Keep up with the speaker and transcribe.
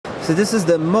So this is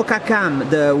the Mokacam,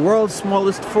 the world's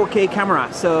smallest 4K camera.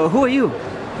 So who are you?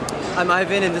 I'm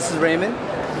Ivan and this is Raymond.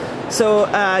 So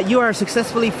you are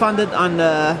successfully funded on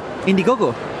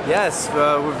IndieGoGo. Yes,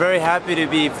 we're very happy to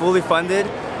be fully funded.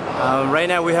 Right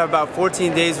now we have about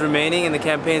 14 days remaining and the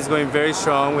campaign is going very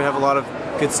strong. We have a lot of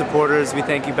good supporters. We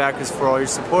thank you backers for all your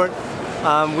support.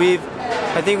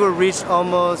 I think we've reached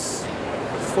almost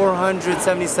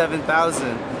 477,000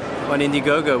 on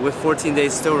IndieGoGo with 14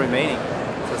 days still remaining.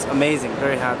 So it's amazing,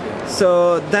 very happy.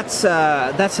 So that's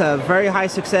a very high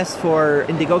success for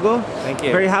IndieGoGo. Thank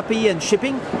you. Very happy. And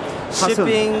shipping?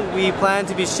 Shipping, we plan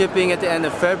to be shipping at the end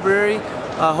of February.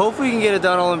 Hopefully we can get it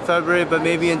done all in February, but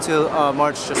maybe until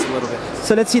March just a little bit.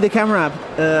 So let's see the camera.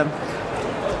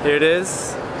 Here it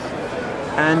is.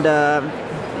 And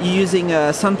you're using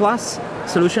a SunPlus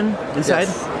solution inside?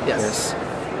 Yes.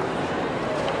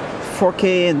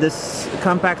 4K in this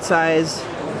compact size.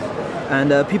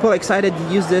 And people are excited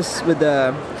to use this with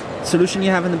the solution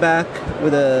you have in the back,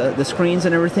 with the screens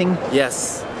and everything?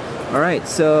 Yes. All right,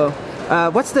 so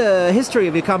what's the history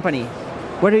of your company?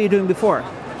 What are you doing before?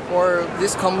 For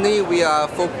this company, we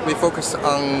focus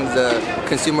on the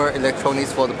consumer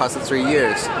electronics for the past 3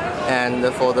 years.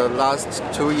 And for the last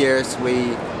 2 years,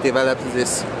 we developed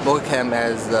this Mokacam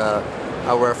as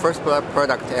our first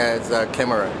product as a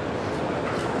camera.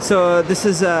 So this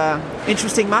is an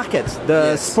interesting market,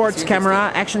 the sports camera,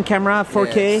 action camera,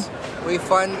 4K. Yes. We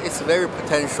find it's very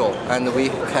potential and we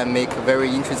can make very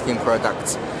interesting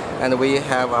products. And we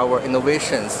have our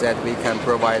innovations that we can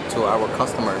provide to our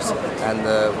customers. And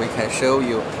we can show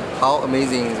you how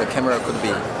amazing the camera could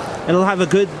be. It'll have a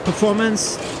good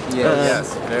performance.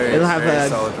 Yes, it'll have very a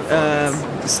solid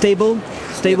performance. stable,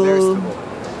 stable.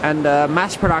 And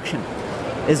mass production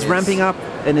is ramping up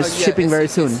and is shipping very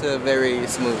soon. It's very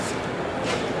smooth.